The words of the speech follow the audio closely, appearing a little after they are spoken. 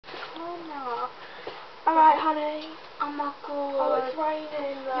calm now. Alright, honey. Oh my god. Oh, it's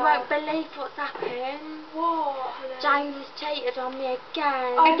raining though. You won't believe what's happened. What, honey? James has cheated on me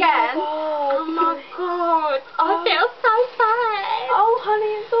again. Oh again? My oh my god. I feel so bad. Oh,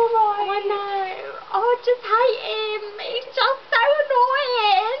 honey, it's alright. I know. I just hate him. He's just so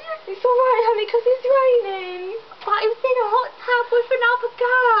annoying. It's alright, honey, because it's raining. But he was in a hot tub with another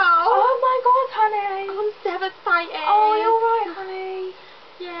girl. Oh my god, honey. I'm devastated. Oh, you're right, honey.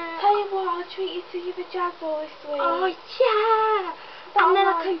 Yeah. Tell you what, I'll treat you to your vajazzle this week. Oh yeah. And then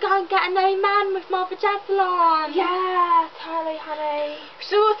I can go and get a new man with my vajazzle on. Yeah, totally, honey. We're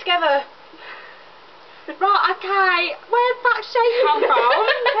still all together. Right, okay. Where's that sheet come from?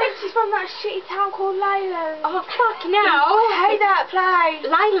 She's from that shitty town called Leyland. Oh, fucking hell. I hate that place.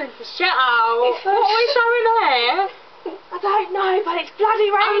 Leyland's a shithole. It's so what are we showing here? I don't know, but it's bloody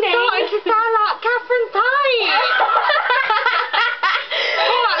raining. I'm starting to sound like Catherine Tate.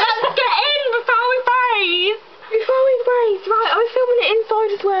 Alright, let's get in before we freeze. Before we freeze, right, I'm filming it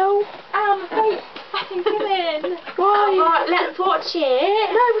inside as well. My feet's fucking killing. Right. Alright, let's watch it.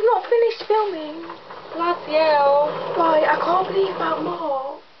 No, we've not finished filming. Bloody hell. Right, I can't believe about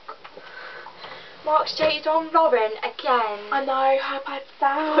Mark. Mark's cheated on Lauren again. I know, how bad's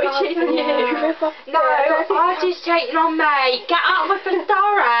that? What cheated on you? No, I just cheating on me. Get up with the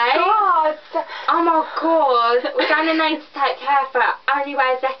story. God. Oh my god. We're going to need to take care of it. Only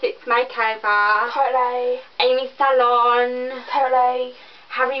Ways Essex makeover. Totally. Amy Salon. Totally.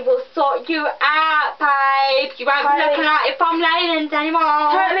 Harry will sort you out, babe. You won't be looking like you're from Leyland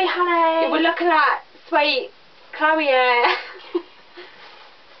anymore. Totally, honey. You were looking like sweet Chloe.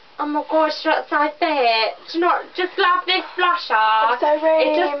 Oh my gosh, she looks so fit. Do you not just love this blusher? It's so ream.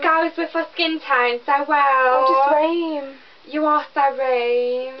 It just goes with her skin tone so well. I'm just ream. You are so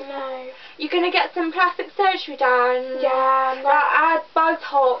ream. No. You're going to get some plastic surgery done. Yeah, no. Like, add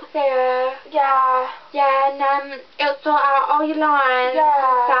Botox here. Yeah. Yeah, and it'll sort out all your lines and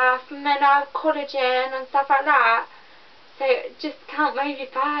Yeah. stuff, and then add collagen and stuff like that. So just can't move your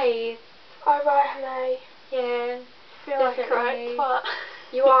face. Alright, honey. Yeah. I feel like a right twat.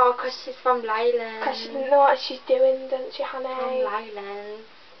 You are, because she's from Leyland. Because she doesn't know what she's doing, doesn't she, honey? From Leyland.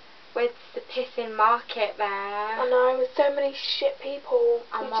 Where's the pissing market there? I know, with so many shit people.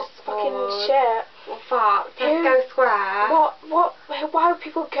 Oh Who my just God. fucking shit. Well, fuck. Tesco Square. What? Why would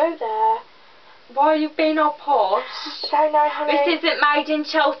people go there? Why are you being all posh? I don't know, honey. This isn't made in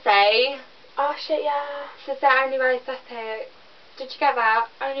Chelsea. Oh shit, yeah. This is the Only Ways Essex. Did you get that?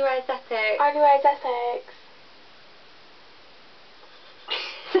 Only Ways Essex. Only Ways Essex.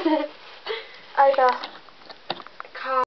 Over.